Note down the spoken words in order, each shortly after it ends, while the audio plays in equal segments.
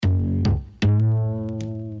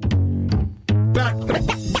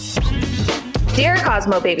Dear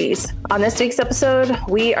Cosmo babies, on this week's episode,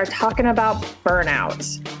 we are talking about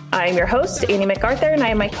burnout. I'm your host, Annie MacArthur, and I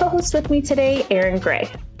have my co-host with me today, Erin Gray.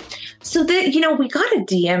 So we got a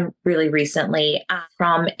DM really recently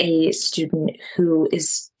from a student who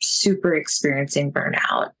is super experiencing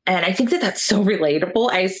burnout. And I think that that's so relatable.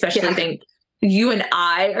 I especially think you and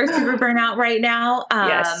I are super burnt out right now.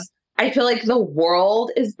 Yes. I feel like the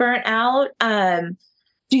world is burnt out.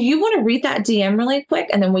 Do you want to read that DM really quick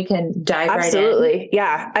and then we can dive right in? Absolutely.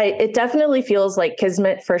 Yeah. It definitely feels like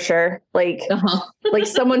kismet for sure. Like, like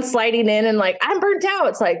someone sliding in and like, I'm burnt out.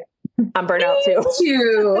 It's like, I'm burnt out too.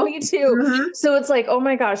 Me too. Mm-hmm. So it's like, oh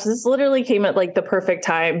my gosh, this literally came at like the perfect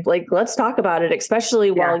time. Like, let's talk about it, especially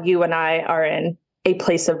while you and I are in a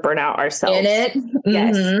place of burnout ourselves. In it? Mm-hmm.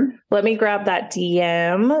 Yes. Let me grab that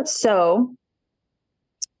DM. So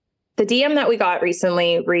the DM that we got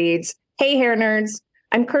recently reads, "Hey, hair nerds.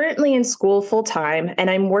 I'm currently in school full time and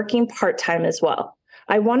I'm working part time as well.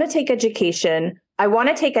 I want to take education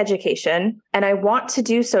and I want to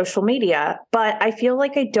do social media, but I feel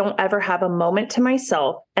like I don't ever have a moment to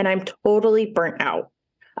myself and I'm totally burnt out.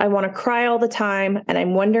 I want to cry all the time and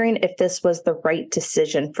I'm wondering if this was the right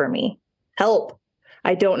decision for me. Help.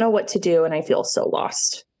 I don't know what to do and I feel so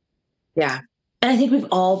lost." Yeah. And I think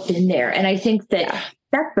we've all been there. And I think that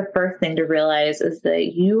that's the first thing to realize is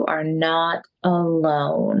that you are not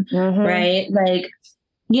alone, right? Like,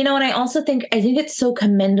 and I also think it's so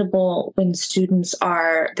commendable when students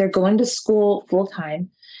they're going to school full time.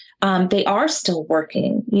 They are still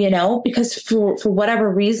working, because for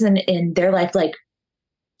whatever reason in their life, like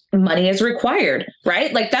money is required,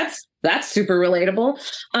 right? Like that's super relatable.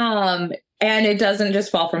 And it doesn't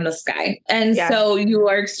just fall from the sky. And so you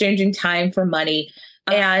are exchanging time for money.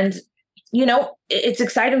 And, it's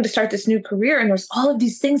exciting to start this new career. And there's all of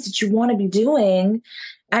these things that you want to be doing.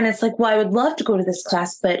 And it's like, well, I would love to go to this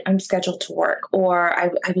class, but I'm scheduled to work. Or I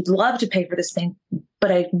would love to pay for this thing,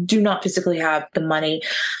 but I do not physically have the money.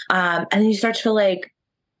 And then you start to feel like,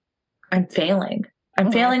 I'm failing.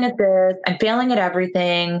 I'm failing at this. I'm failing at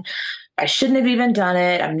everything. I shouldn't have even done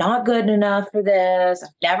it. I'm not good enough for this.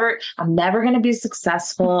 I'm never going to be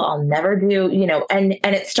successful. I'll never do, and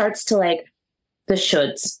it starts to like the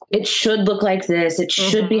shoulds. It should look like this. It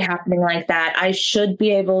should be happening like that. I should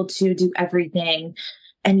be able to do everything.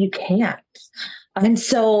 And you can't. And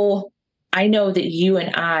so I know that you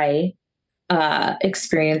and I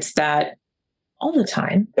experience that all the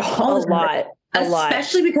time. A lot.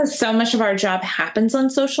 Especially because so much of our job happens on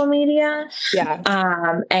social media. Yeah.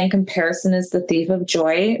 And comparison is the thief of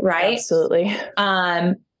joy, right? Absolutely.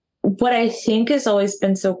 What I think has always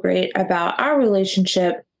been so great about our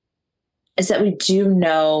relationship is that we do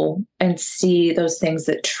know and see those things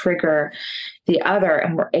that trigger the other,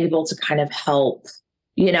 and we're able to kind of help.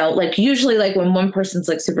 Like usually like when one person's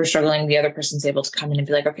like super struggling, the other person's able to come in and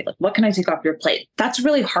be like, okay, like what can I take off your plate? That's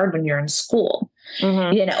really hard when you're in school,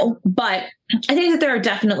 but I think that there are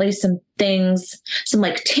definitely some things, some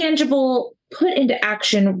like tangible put into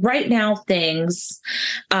action right now things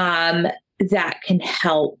that can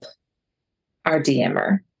help our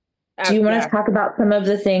DMer. Do you want to talk about some of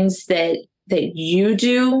the things that you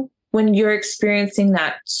do when you're experiencing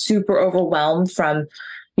that super overwhelm from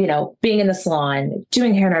being in the salon,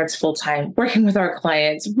 doing hair nerds full time, working with our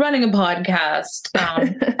clients, running a podcast,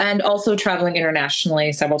 and also traveling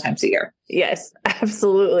internationally several times a year? Yes,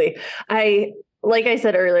 absolutely. Like I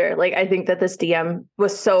said earlier, like I think that this DM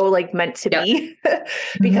was so like meant to be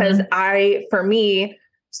because for me,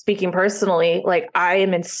 speaking personally, like I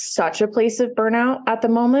am in such a place of burnout at the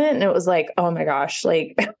moment. And it was like, oh my gosh,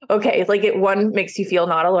 like, okay, like it makes you feel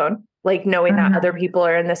not alone. Like knowing that other people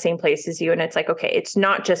are in the same place as you. And it's like, okay, it's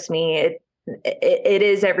not just me. It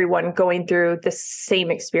is everyone going through the same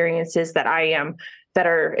experiences that I am that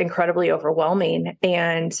are incredibly overwhelming.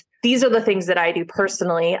 And these are the things that I do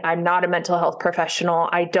personally. I'm not a mental health professional.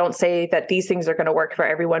 I don't say that these things are going to work for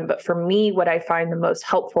everyone, but for me, what I find the most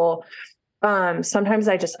helpful, sometimes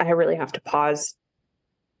I really have to pause.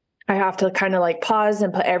 I have to kind of like pause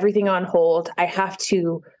and put everything on hold. I have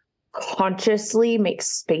to consciously make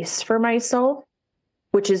space for myself,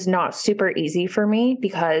 which is not super easy for me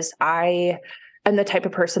because I am the type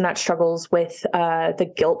of person that struggles with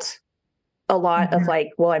the guilt a lot of like,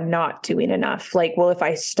 well, I'm not doing enough. Like, well, if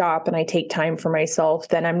I stop and I take time for myself,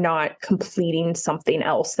 then I'm not completing something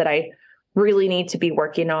else that I really need to be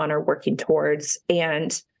working on or working towards.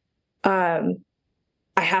 And I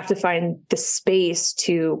have to find the space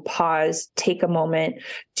to pause, take a moment,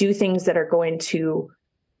 do things that are going to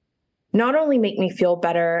not only make me feel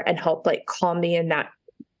better and help like calm me in that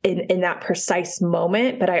in that precise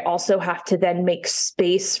moment, but I also have to then make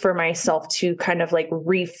space for myself to kind of like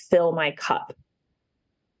refill my cup.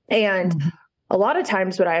 And a lot of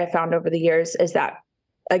times what I have found over the years is that,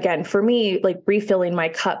 again, for me, like refilling my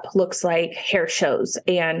cup looks like hair shows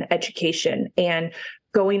and education and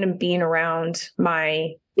going and being around my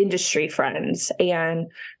industry friends and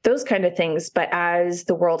those kind of things. But as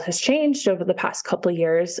the world has changed over the past couple of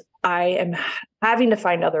years, I am having to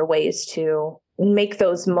find other ways to make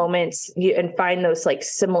those moments and find those like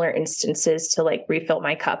similar instances to like refill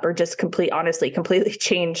my cup, or just completely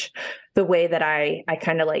change the way that I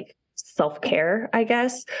kind of like self-care, I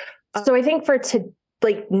guess. So I think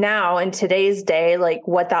like now in today's day, like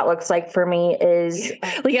what that looks like for me is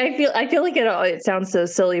like, I feel like it sounds so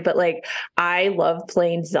silly, but like, I love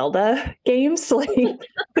playing Zelda games. Like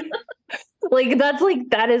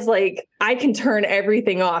that is like, I can turn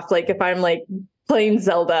everything off. Like if I'm like playing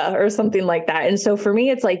Zelda or something like that. And so for me,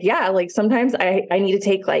 it's like, yeah, like sometimes I need to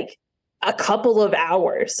take like a couple of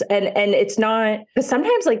hours, and it's not,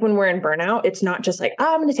 sometimes like when we're in burnout, it's not just like,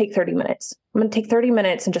 oh, I'm going to take 30 minutes. I'm going to take 30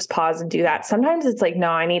 minutes and just pause and do that. Sometimes it's like, no,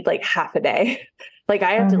 I need like half a day. Like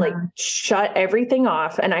I have to like shut everything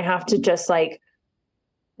off, and I have to just like,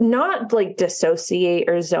 not like dissociate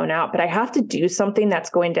or zone out, but I have to do something that's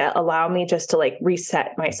going to allow me just to like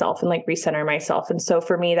reset myself and like recenter myself. And so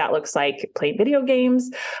for me, that looks like playing video games,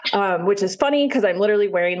 which is funny because I'm literally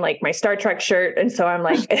wearing like my Star Trek shirt. And so I'm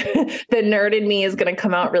like, the nerd in me is going to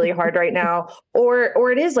come out really hard right now.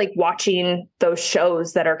 Or it is like watching those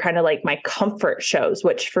shows that are kind of like my comfort shows,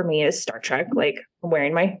 which for me is Star Trek, like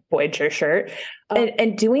wearing my Voyager shirt.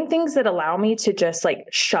 And doing things that allow me to just like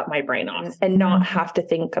shut my brain off and not have to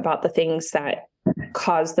think about the things that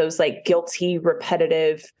cause those like guilty,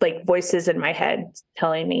 repetitive, like voices in my head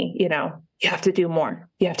telling me, you know, you have to do more.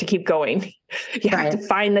 You have to keep going. You have to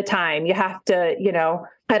find the time. You have to, you know,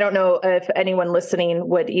 I don't know if anyone listening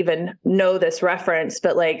would even know this reference,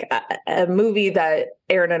 but like a movie that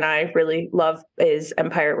Aaron and I really love is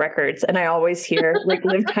Empire Records. And I always hear like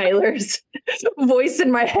Liv Tyler's voice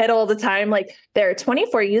in my head all the time. Like there are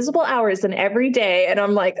 24 usable hours in every day. And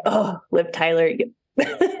I'm like, oh, Liv Tyler,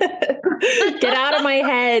 get out of my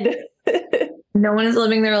head. No one is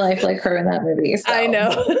living their life like her in that movie. So. I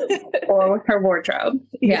know. Or with her wardrobe.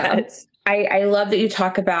 Yeah. Yes. I love that you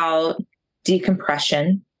talk about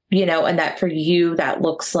decompression, you know, and that for you, that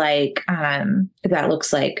looks like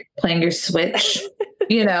playing your Switch,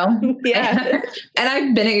 you know? Yeah. And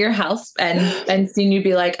I've been at your house and seen you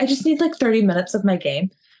be like, I just need like 30 minutes of my game.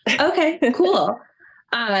 Okay, cool.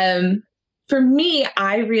 For me,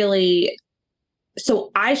 I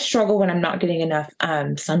struggle when I'm not getting enough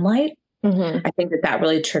sunlight. I think that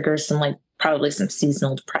really triggers probably some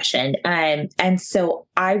seasonal depression. And so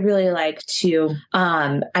I really like to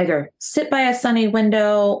either sit by a sunny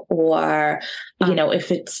window or, you know,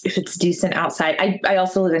 if it's decent outside. I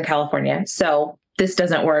also live in California, so this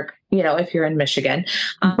doesn't work, you know, if you're in Michigan,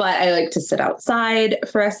 but I like to sit outside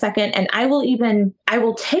for a second, and I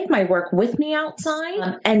will take my work with me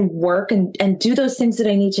outside and work and do those things that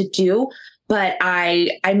I need to do. But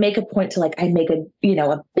I make a point to I make a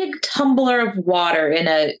big tumbler of water in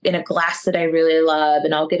a glass that I really love,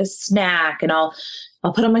 and I'll get a snack, and I'll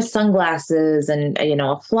put on my sunglasses and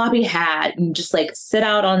a floppy hat, and just sit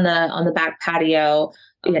out on the back patio,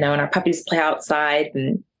 and our puppies play outside,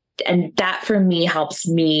 and that for me helps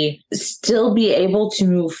me still be able to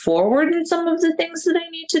move forward in some of the things that I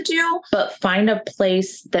need to do, but find a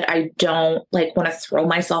place that I don't want to throw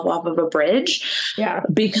myself off of a bridge. Yeah.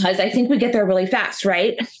 Because I think we get there really fast,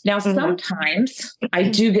 right? Now, sometimes I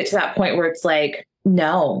do get to that point where it's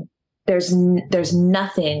no, there's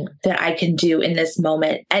nothing that I can do in this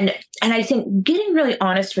moment. And I think getting really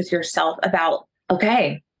honest with yourself about,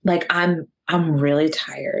 okay, I'm really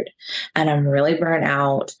tired and I'm really burnt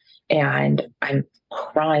out and I'm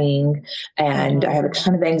crying and I have a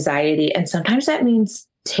ton of anxiety. And sometimes that means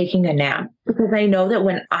taking a nap, because I know that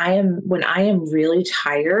when I am really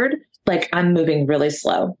tired, I'm moving really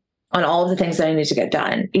slow on all of the things that I need to get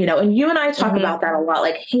done, and you and I talk about that a lot.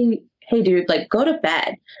 Hey dude, go to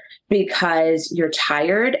bed because you're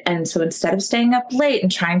tired. And so instead of staying up late and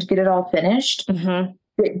trying to get it all finished,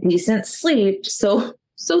 get decent sleep.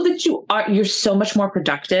 So that you're so much more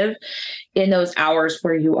productive in those hours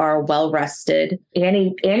where you are well rested.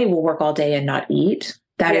 Annie will work all day and not eat.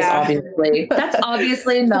 That's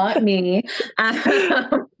obviously not me.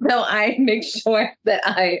 So I make sure that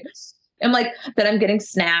that I'm getting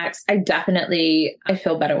snacks. I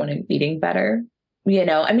feel better when I'm eating better.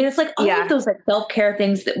 It's all of those self-care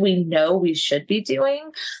things that we know we should be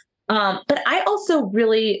doing. But I also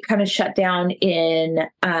really kind of shut down in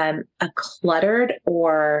a cluttered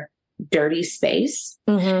or dirty space,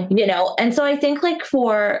 and so I think like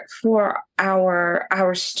for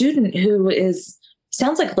our student who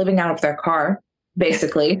sounds like living out of their car,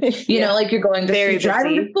 basically, like you're going to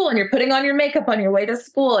driving to school and you're putting on your makeup on your way to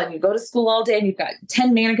school and you go to school all day and you've got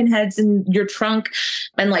 10 mannequin heads in your trunk.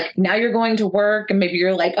 And like, now you're going to work and maybe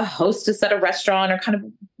you're like a hostess at a restaurant or kind of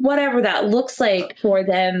whatever that looks like for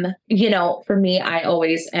them. For me, I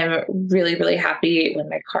always am really, really happy when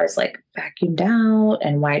my car's like vacuumed out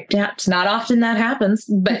and wiped out. It's not often that happens,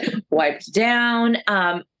 but wiped down.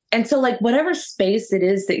 And so like whatever space it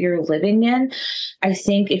is that you're living in, I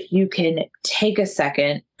think if you can take a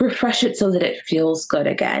second, refresh it so that it feels good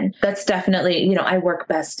again. That's definitely, I work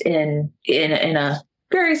best in a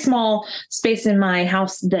very small space in my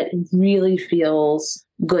house that really feels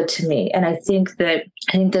good to me. And I think that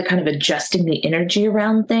kind of adjusting the energy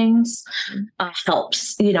around things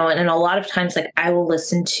helps, and a lot of times, like I will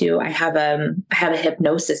listen to, I have a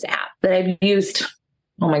hypnosis app that I've used,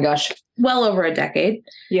 oh my gosh, well over a decade.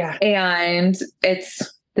 Yeah. And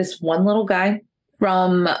it's this one little guy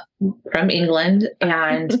from England,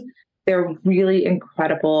 and they're really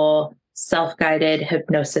incredible self-guided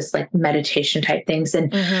hypnosis, like meditation type things.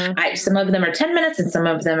 And some of them are 10 minutes and some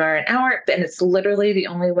of them are an hour. And it's literally the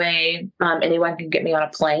only way anyone can get me on a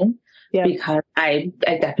plane, because I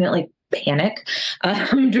definitely panic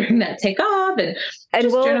during that takeoff.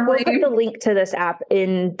 And we'll put the link to this app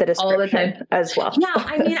in the description as well. Yeah.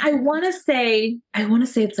 I mean, I want to say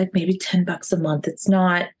it's like maybe $10 a month. It's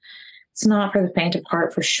not for the faint of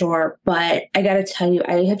heart for sure. But I got to tell you,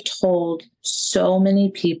 I have told so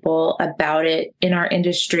many people about it in our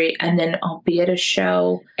industry. And then I'll be at a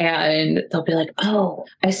show and they'll be like, oh,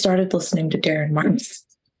 I started listening to Darren Marks.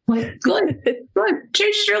 Like, good.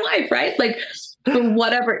 Changed your life, right? Like,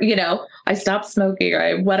 whatever, I stopped smoking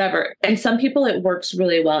or whatever. And some people, it works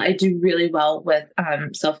really well. I do really well with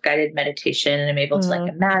self-guided meditation, and I'm able to like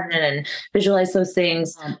imagine and visualize those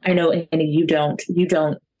things. I know, Annie, you don't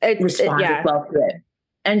respond as well to it.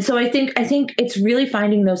 And so I think it's really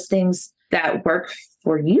finding those things that work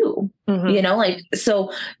for you, like,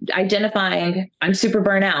 so identifying, I'm super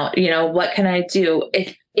burnout, what can I do?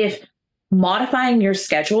 If modifying your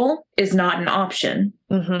schedule is not an option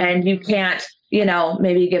and you can't,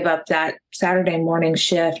 maybe give up that Saturday morning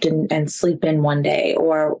shift and sleep in one day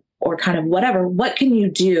or kind of whatever, what can you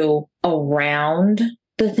do around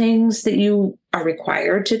the things that you are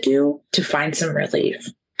required to do to find some relief?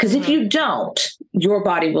 Because if you don't, your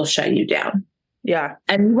body will shut you down. Yeah.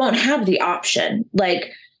 And you won't have the option.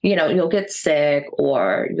 Like, you'll get sick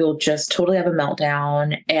or you'll just totally have a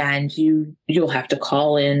meltdown and you'll have to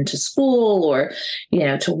call in to school or,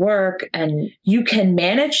 to work, and you can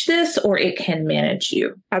manage this or it can manage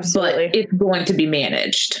you. Absolutely. But it's going to be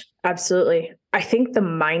managed. Absolutely. I think the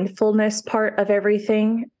mindfulness part of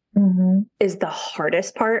everything is the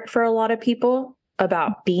hardest part for a lot of people,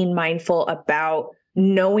 about being mindful about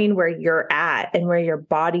knowing where you're at and where your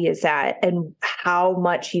body is at and how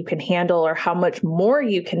much you can handle or how much more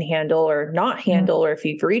you can handle or not handle, or if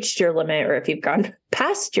you've reached your limit or if you've gone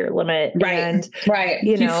past your limit. Right. And,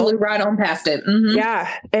 you flew right on past it. Yeah.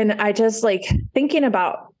 And I just like thinking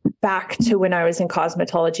about back to when I was in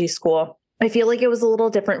cosmetology school, I feel like it was a little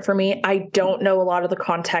different for me. I don't know a lot of the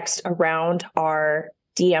context around our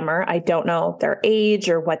DMer. I don't know their age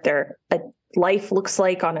or what their life looks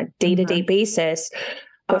like on a day-to-day basis.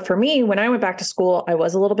 But for me, when I went back to school, I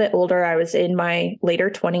was a little bit older. I was in my later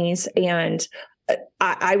 20s and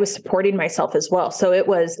I was supporting myself as well. So it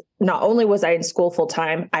was, not only was I in school full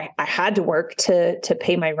time, I had to work to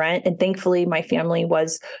pay my rent. And thankfully my family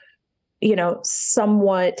was,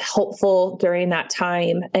 somewhat helpful during that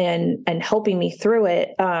time and helping me through it,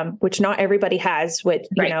 which not everybody has, which,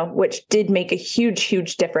 which did make a huge,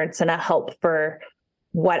 huge difference and a help for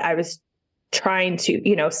what I was trying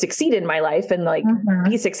to, succeed in my life and like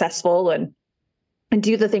be successful and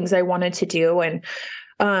do the things I wanted to do. And,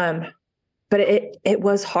 but it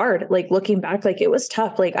was hard. Like looking back, like it was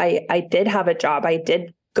tough. Like I did have a job. I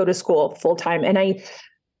did go to school full time. And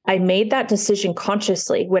I made that decision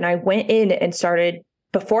consciously when I went in and started,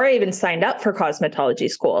 before I even signed up for cosmetology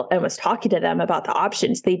school and was talking to them about the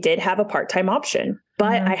options. They did have a part-time option,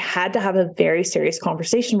 but I had to have a very serious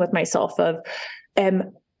conversation with myself of,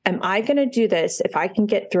 am I going to do this if I can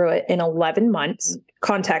get through it in 11 months?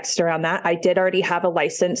 Context around that. I did already have a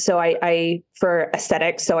license. So I for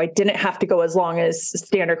aesthetics. So I didn't have to go as long as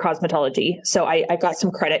standard cosmetology. So I got some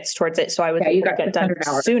credits towards it. So I was able to get done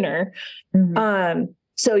sooner.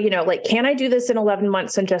 So, like, can I do this in 11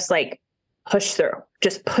 months and just like push through,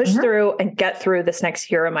 just push through and get through this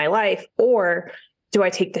next year of my life? Or do I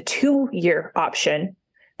take the 2-year option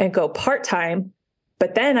and go part-time,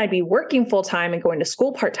 but then I'd be working full-time and going to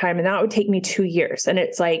school part-time, and that would take me 2 years. And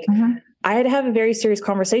it's like, I had to have a very serious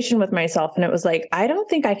conversation with myself. And it was like, I don't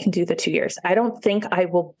think I can do the 2 years. I don't think I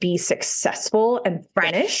will be successful and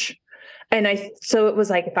finish. So it was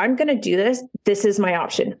like, if I'm going to do this, this is my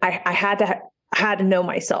option. I had to know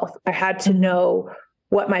myself. I had to know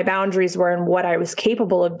what my boundaries were and what I was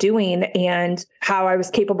capable of doing and how I was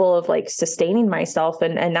capable of like sustaining myself.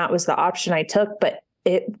 And that was the option I took, but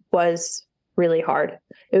it was really hard.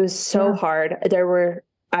 It was so hard.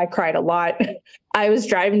 I cried a lot. I was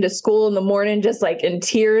driving to school in the morning, just like in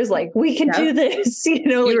tears, like, we can do this, like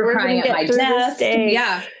we're crying at my desk.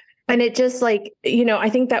 Yeah. And it just like, I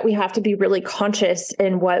think that we have to be really conscious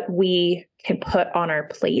in what we can put on our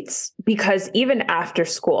plates, because even after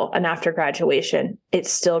school and after graduation,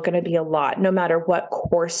 it's still going to be a lot, no matter what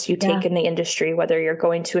course you take in the industry, whether you're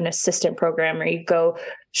going to an assistant program or you go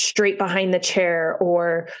straight behind the chair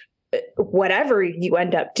or whatever you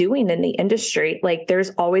end up doing in the industry. Like,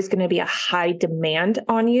 there's always going to be a high demand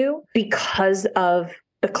on you because of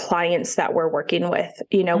the clients that we're working with.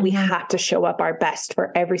 We have to show up our best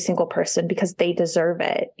for every single person because they deserve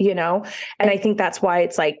it, And I think that's why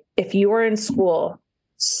it's like, if you are in school,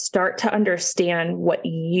 start to understand what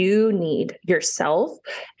you need yourself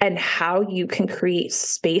and how you can create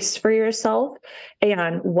space for yourself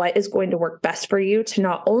and what is going to work best for you to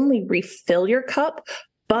not only refill your cup,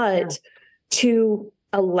 but to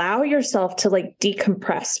allow yourself to like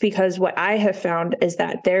decompress. Because what I have found is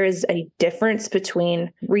that there is a difference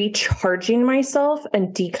between recharging myself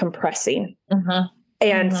and decompressing.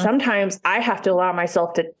 And sometimes I have to allow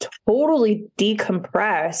myself to totally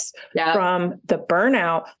decompress from the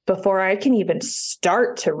burnout before I can even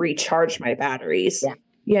start to recharge my batteries,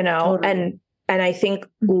 Totally. And I think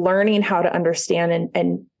learning how to understand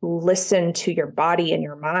and listen to your body and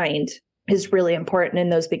your mind is really important in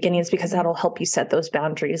those beginnings, because that'll help you set those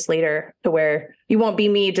boundaries later to where you won't be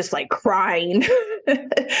me just like crying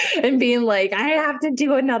and being like, I have to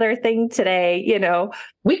do another thing today,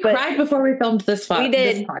 We cried before we filmed this one. We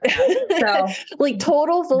did. So like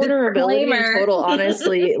total vulnerability and total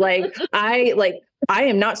honestly. I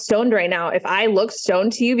am not stoned right now. If I look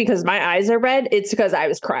stoned to you because my eyes are red, it's because I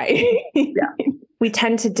was crying. We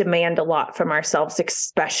tend to demand a lot from ourselves,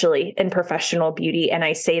 especially in professional beauty. And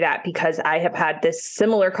I say that because I have had this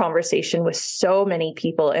similar conversation with so many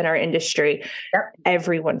people in our industry.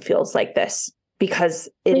 Everyone feels like this because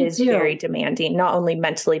it is very demanding, not only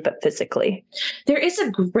mentally, but physically. There is a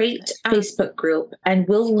great Facebook group, and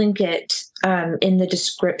we'll link it in the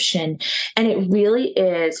description. And it really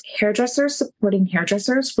is hairdressers supporting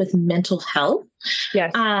hairdressers with mental health.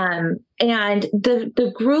 Yes. And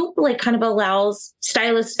the group like kind of allows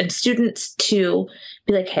stylists and students to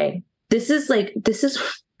be like, hey, this is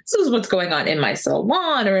what's going on in my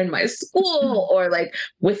salon or in my school or like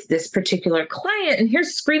with this particular client. And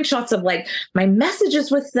here's screenshots of like my messages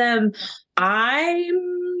with them.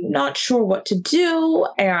 I'm not sure what to do.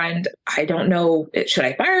 And I don't know, should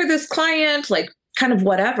I fire this client? Like kind of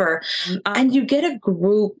whatever. And you get a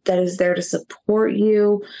group that is there to support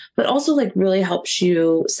you, but also like really helps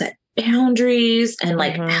you set boundaries and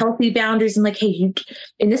like healthy boundaries. And like, hey, you,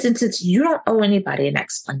 in this instance, you don't owe anybody an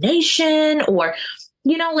explanation or,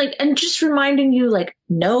 like, and just reminding you like,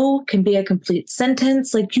 no can be a complete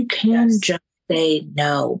sentence. Like you can just say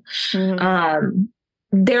no.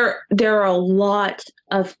 There are a lot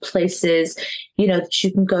of places, that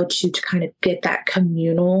you can go to kind of get that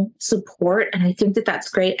communal support. And I think that that's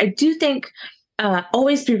great. I do think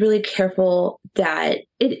always be really careful that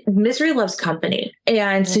misery loves company.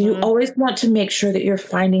 And so you always want to make sure that you're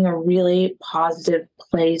finding a really positive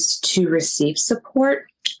place to receive support.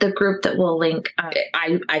 The group that we'll link,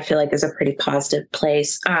 I feel like is a pretty positive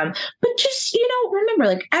place. But just, remember,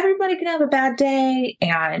 like everybody can have a bad day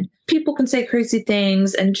and people can say crazy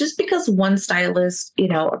things. And just because one stylist,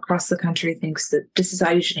 across the country thinks that this is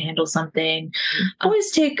how you should handle something,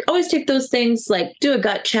 always take those things, like do a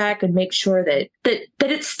gut check and make sure that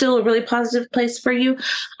it's still a really positive place for you.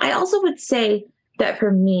 I also would say that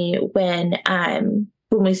for me, when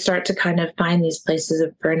we start to kind of find these places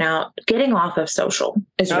of burnout, getting off of social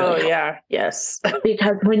is really helpful. Yes.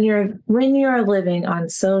 Because when you're living on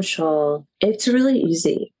social, it's really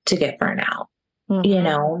easy to get burnout,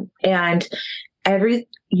 and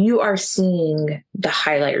you are seeing the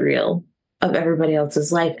highlight reel of everybody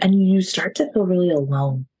else's life, and you start to feel really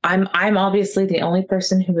alone I'm obviously the only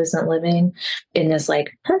person who isn't living in this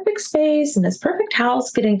like perfect space, in this perfect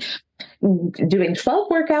house, doing 12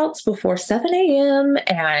 workouts before 7 a.m.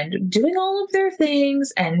 and doing all of their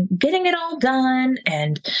things and getting it all done.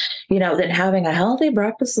 And, then having a healthy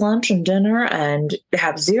breakfast, lunch, and dinner and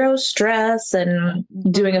have zero stress and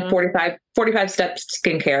doing a 45 steps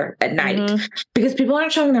skincare at night because people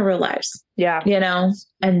aren't showing their real lives. Yeah.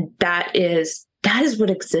 And that is what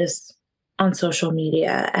exists on social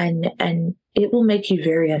media, and it will make you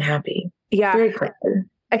very unhappy. Yeah. Very quickly.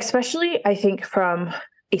 Especially, I think, from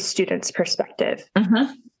a student's perspective.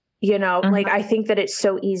 Mm-hmm. Like, I think that it's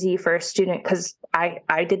so easy for a student, because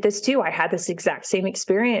I did this too. I had this exact same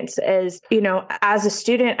experience as a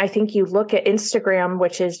student. I think you look at Instagram,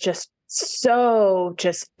 which is just so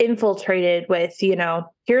just infiltrated with,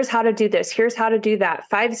 here's how to do this. Here's how to do that.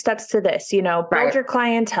 5 steps to this, build your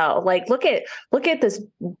clientele. Like, look at this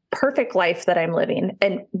perfect life that I'm living.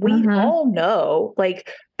 And we all know, like,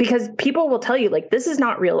 because people will tell you, like, this is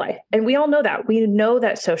not real life. And we all know that. We know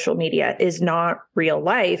that social media is not real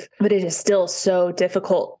life, but it is still so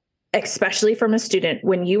difficult, especially from a student,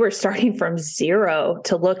 when you are starting from zero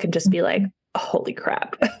to look and just be like, holy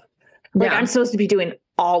crap. Like, I'm supposed to be doing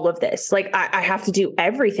all of this. Like, I have to do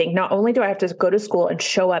everything. Not only do I have to go to school and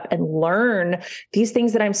show up and learn these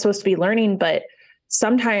things that I'm supposed to be learning, but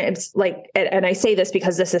sometimes, like, and I say this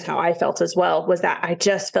because this is how I felt as well, was that I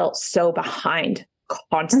just felt so behind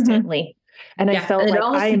constantly. And I felt like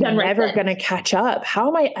I'm never going to catch up. How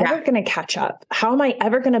am I ever going to catch up? How am I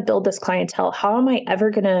ever going to build this clientele? How am I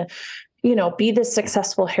ever going to, be this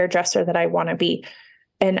successful hairdresser that I want to be?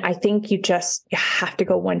 And I think you have to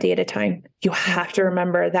go one day at a time. You have to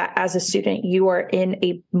remember that as a student, you are in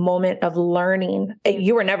a moment of learning.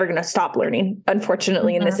 You are never going to stop learning,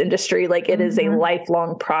 unfortunately, in this industry. Like, it is a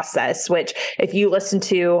lifelong process, which, if you listen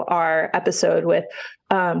to our episode with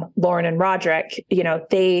Lauren and Roderick,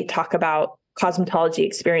 they talk about cosmetology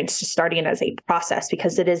experience just starting as a process,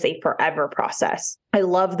 because it is a forever process. I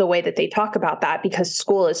love the way that they talk about that, because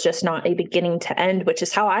school is just not a beginning to end, which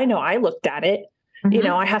is how I know I looked at it.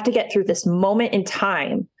 I have to get through this moment in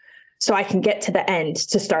time so I can get to the end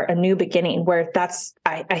to start a new beginning, where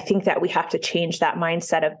I think that we have to change that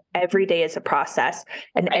mindset of every day is a process,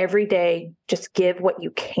 and every day just give what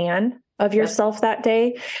you can of yourself that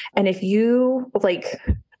day. And if you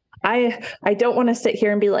I don't want to sit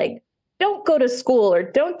here and be like, don't go to school or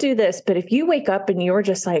don't do this. But if you wake up and you're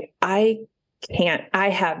just like, I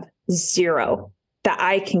have zero that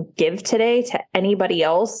I can give today to anybody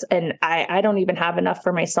else, and I don't even have enough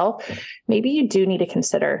for myself, maybe you do need to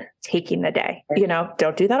consider taking the day.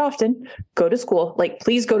 Don't do that often. Go to school. Like,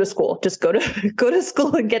 please go to school. Just go to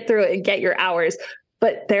school and get through it and get your hours.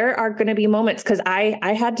 But there are going to be moments, because I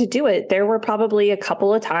had to do it. There were probably a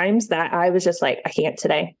couple of times that I was just like, I can't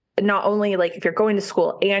today. Not only, like, if you're going to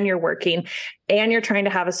school and you're working and you're trying to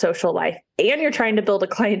have a social life and you're trying to build a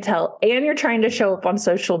clientele and you're trying to show up on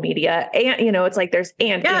social media, and it's like there's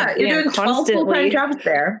you're doing 12 full-time jobs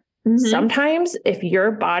there. Sometimes if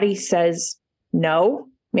your body says no,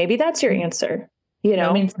 maybe that's your answer.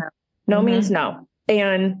 No means no. No means no.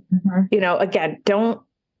 And again, don't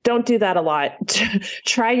do that a lot.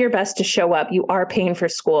 Try your best to show up. You are paying for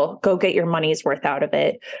school. Go get your money's worth out of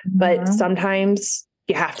it. But sometimes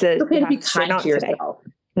you have to be kind to yourself.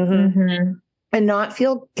 And not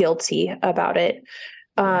feel guilty about it.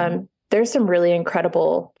 There's some really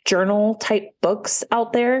incredible journal type books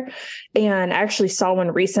out there. And I actually saw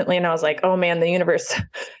one recently and I was like, oh man, the universe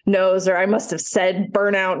knows, or I must have said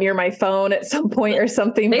burnout near my phone at some point or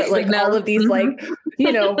something. But like all of these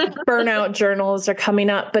burnout journals are coming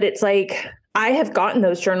up. But it's like, I have gotten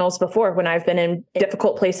those journals before when I've been in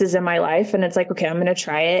difficult places in my life, and it's like, okay, I'm going to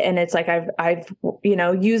try it. And it's like, I've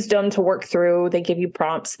used them to work through. They give you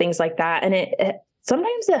prompts, things like that. And it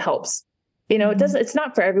sometimes it helps, it doesn't, it's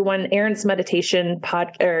not for everyone. Aaron's meditation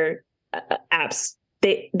apps,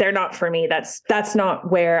 they're not for me. That's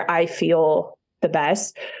not where I feel the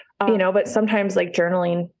best, but sometimes like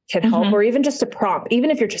journaling can help, or even just a prompt,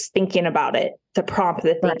 even if you're just thinking about it, the prompt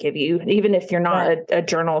that they give you, even if you're not a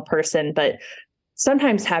journal person, but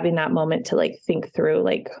sometimes having that moment to like think through,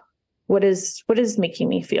 like, what is making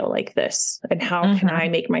me feel like this, and how can I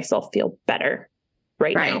make myself feel better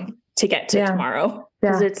right now to get to tomorrow?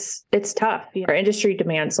 Because it's tough. Our industry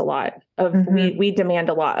demands a lot of, we demand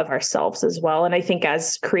a lot of ourselves as well. And I think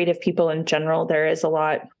as creative people in general, there is a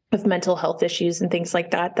lot of mental health issues and things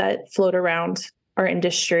like that float around our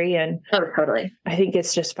industry. And totally. I think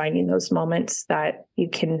it's just finding those moments that you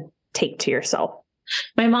can take to yourself.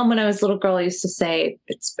 My mom, when I was a little girl, used to say,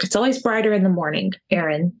 it's always brighter in the morning,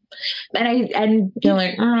 Erin. And you're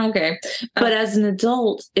like, oh, okay. But as an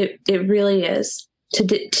adult, it really is.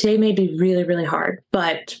 Today may be really, really hard,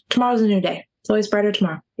 but tomorrow's a new day. It's always brighter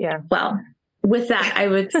tomorrow. Yeah. Well, with that, I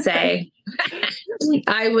would say,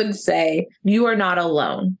 you are not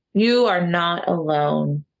alone. You are not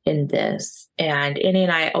alone in this. And Annie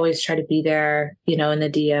and I always try to be there, in the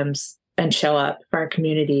DMs and show up for our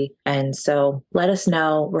community. And so let us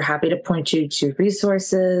know. We're happy to point you to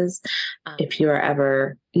resources. If you are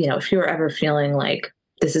ever feeling like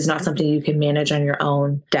this is not something you can manage on your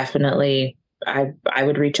own, definitely I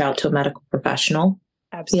would reach out to a medical professional.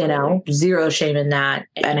 Absolutely. Zero shame in that.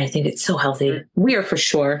 And I think it's so healthy. We are for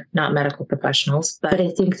sure not medical professionals, but I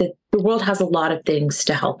think that the world has a lot of things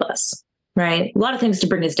to help us, right? A lot of things to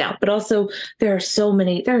bring us down, but also there are so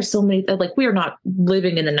many, like we are not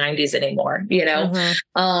living in the 90s anymore,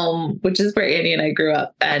 which is where Annie and I grew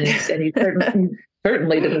up. And you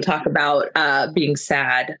certainly didn't talk about being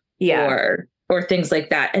sad or things like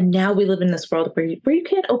that. And now we live in this world where you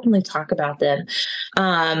can't openly talk about them.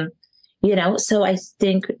 So I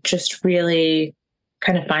think just really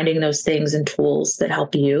kind of finding those things and tools that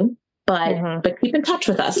help you, but keep in touch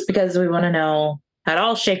with us because we want to know how it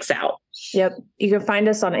all shakes out. Yep. You can find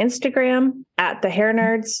us on Instagram at The Hair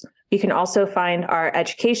Nerds. You can also find our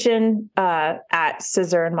education at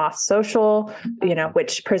Scissor and Moth Social,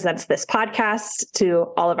 which presents this podcast to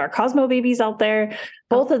all of our Cosmo babies out there.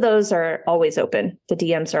 Both of those are always open. The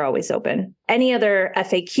DMs are always open. Any other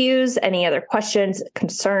FAQs, any other questions,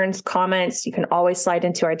 concerns, comments, you can always slide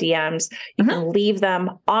into our DMs. You can leave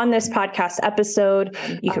them on this podcast episode.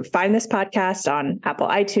 You can find this podcast on Apple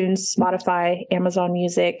iTunes, Spotify, Amazon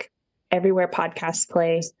Music, everywhere podcasts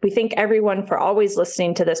play. We thank everyone for always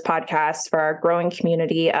listening to this podcast, for our growing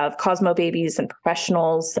community of Cosmo babies and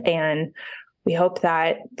professionals. And we hope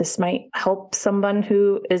that this might help someone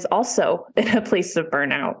who is also in a place of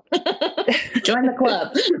burnout. Join the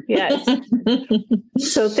club. Yes.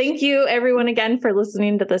 So thank you everyone again for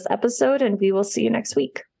listening to this episode, and we will see you next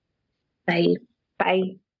week. Bye. Bye.